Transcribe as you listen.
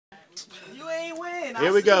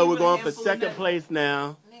Here we go. We're going for second place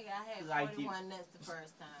now. Nigga, I had 41 nuts the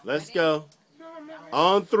first time. Let's go.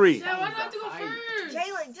 On 3. Yeah, why do I have to go first?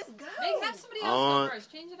 Jaylen, just go. Make have somebody else go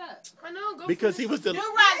first. Change it up. I know, go because first. he was the. Do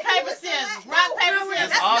rock, paper, scissors. Rock, paper,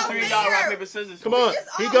 scissors. All 3 y'all rock, paper, scissors. Come on.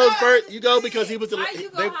 He goes first. You go because he was the. Why you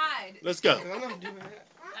go hide? Let's go. All right, come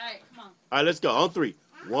on. All right, let's go. On 3.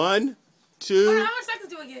 1, 2. How many seconds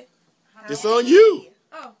do I get? It's on you.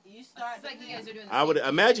 Oh. You start. It's like you guys are doing. I would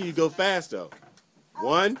imagine you go fast though.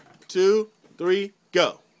 1, 2, 3,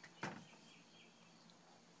 go.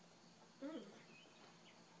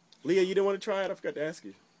 Leah, you didn't want to try it? I forgot to ask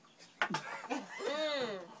you.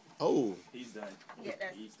 Oh. He's done. Yeah,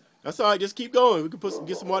 that's all right. Just keep going. We can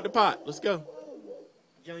get some more at the pot. Let's go.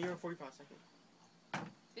 Yo, you're in 45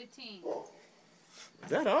 seconds. 15. Is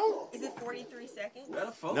that all? Is it 43 seconds?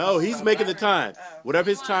 No, he's making the time.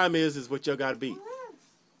 Whatever his time is what y'all got to beat.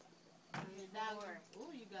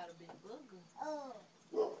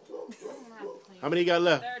 How many you got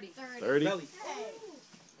left? 30.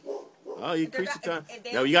 Oh, you increase the time.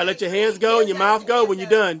 Now you got to let your hands go and your mouth go when you're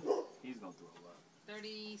done. He's going to throw a lot.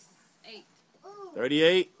 38.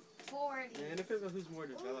 38. 40. Man, it depends on who's more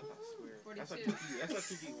developed, I swear. 42. That's what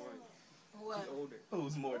TG won. What? He's older.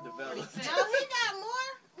 Who's more developed? No, he got more.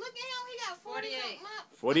 Look at him. He got 48.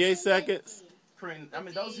 48 seconds. I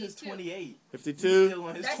mean, those his 28. 52. Still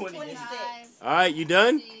on his That's 28. 26. All right, you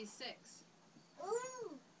done? 56.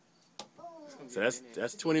 So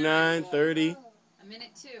that's 29, 30, A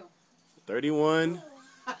minute 2. 31.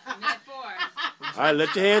 A minute 4. All right,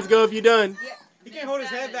 let your hands go if you're done. He can't hold his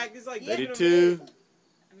head back. It's like 32,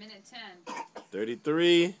 A minute 10.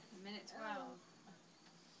 33, A minute 12.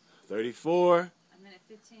 34, A minute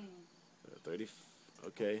 15. 30.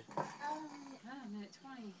 Okay. A minute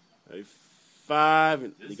 20. 35.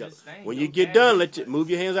 And you got, when you get done, move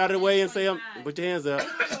your hands out of the way and say, put your hands up.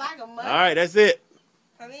 Like a All right, that's it.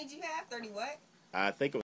 How many did you have? 30 what? I think it was